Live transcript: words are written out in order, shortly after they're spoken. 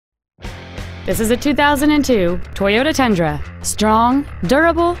This is a 2002 Toyota Tundra. Strong,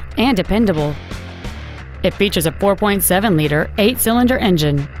 durable, and dependable. It features a 4.7-liter, 8-cylinder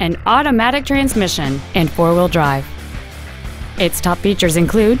engine, an automatic transmission, and 4-wheel drive. Its top features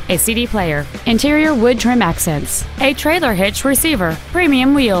include a CD player, interior wood trim accents, a trailer hitch receiver,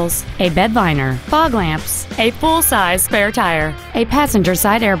 premium wheels, a bed liner, fog lamps, a full-size spare tire, a passenger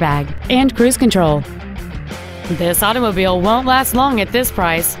side airbag, and cruise control. This automobile won't last long at this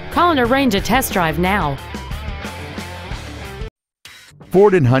price. Call and arrange a test drive now.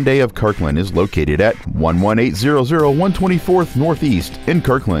 Ford and Hyundai of Kirkland is located at 11800 124th Northeast in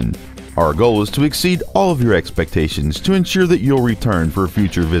Kirkland. Our goal is to exceed all of your expectations to ensure that you'll return for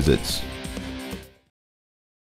future visits.